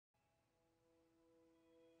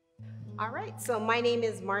All right, so my name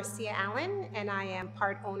is Marcia Allen, and I am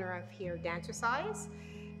part owner of here Dancercise.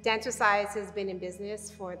 Dancercise has been in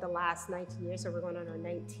business for the last 19 years, so we're going on our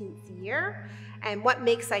 19th year. And what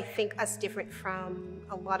makes, I think, us different from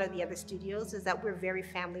a lot of the other studios is that we're very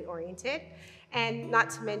family oriented. And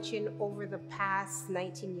not to mention, over the past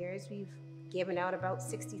 19 years, we've given out about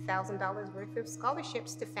 $60,000 worth of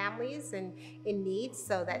scholarships to families and in need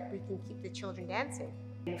so that we can keep the children dancing.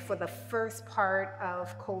 And for the first part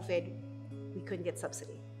of COVID, we couldn't get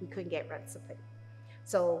subsidy. We couldn't get rent subsidy.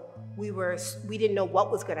 So we didn't know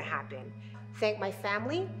what was going to happen. Thank my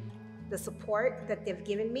family, the support that they've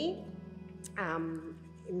given me,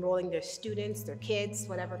 enrolling their students, their kids,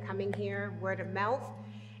 whatever, coming here, word of mouth.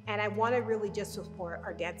 And I want to really just support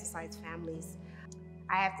our Dancercise families.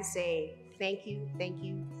 I have to say thank you, thank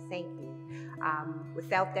you, thank you.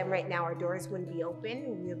 Without them right now, our doors wouldn't be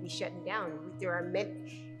open. We'll be shutting down. There are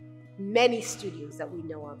many studios that we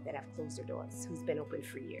know of that have closed their doors, who's been open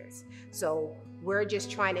for years. So we're just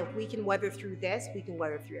trying to, if we can weather through this, we can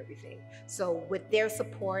weather through everything. So with their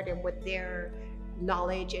support and with their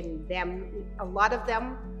knowledge and them, a lot of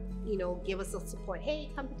them, give us the support.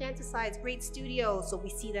 Hey, come to Dancercise, great studio. So we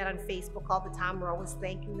see that on Facebook all the time. We're always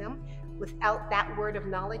thanking them. Without that word of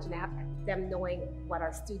knowledge and them knowing what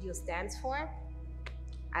our studio stands for,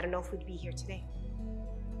 I don't know if we'd be here today.